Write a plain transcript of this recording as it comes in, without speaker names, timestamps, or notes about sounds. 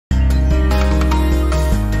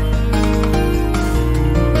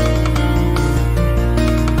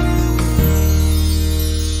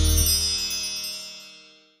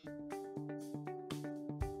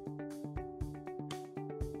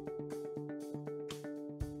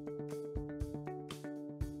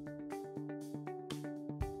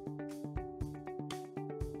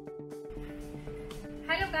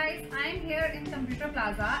Hello guys, I am here in Computer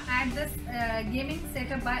Plaza at this gaming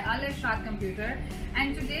setup by L.L.C computer,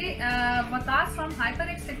 and today Vikas from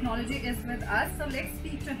HyperX Technology is with us. So let's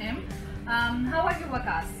speak to him. How are you,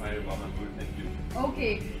 Vikas? Hi, I'm good, thank you.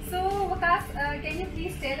 Okay, so Vikas, can you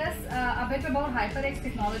please tell us a bit about HyperX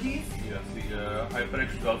Technologies? Yeah, see,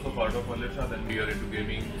 HyperX is also part of L.L.C, and we are into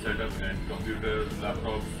gaming setup and computers,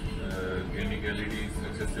 laptops, gaming LEDs,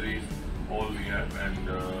 accessories, all we have.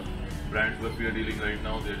 And brands that we are dealing right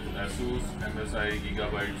now, there's Asus, MSI,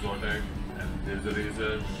 Gigabyte, Zotac, and there's a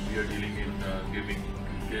Razer. We are dealing in gaming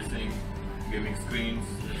casing, gaming screens,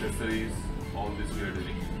 accessories, all this we are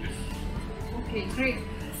dealing in this. Okay, great.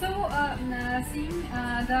 So, seeing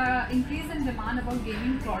the increase in demand about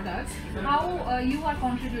gaming products, how you are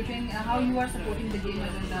contributing, how you are supporting the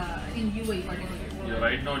gamers in UAE particularly? Yeah,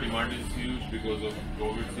 right now demand is huge because of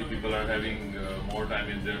COVID. See, people are having more time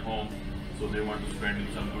in their home, so they want to spend in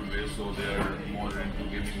some good ways. So they are more into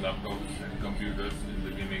gaming laptops and computers in the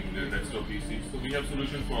gaming desktop PCs. So we have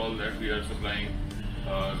solutions for all that. We are supplying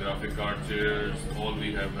graphic card, chairs, all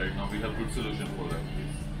we have right now. We have good solution for that.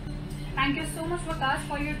 Thank you so much, Vikas,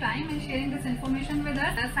 for your time and sharing this information with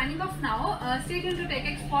us. Signing off now. Stay tuned to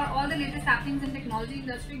TECHx for all the latest happenings in technology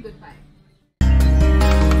industry. Goodbye.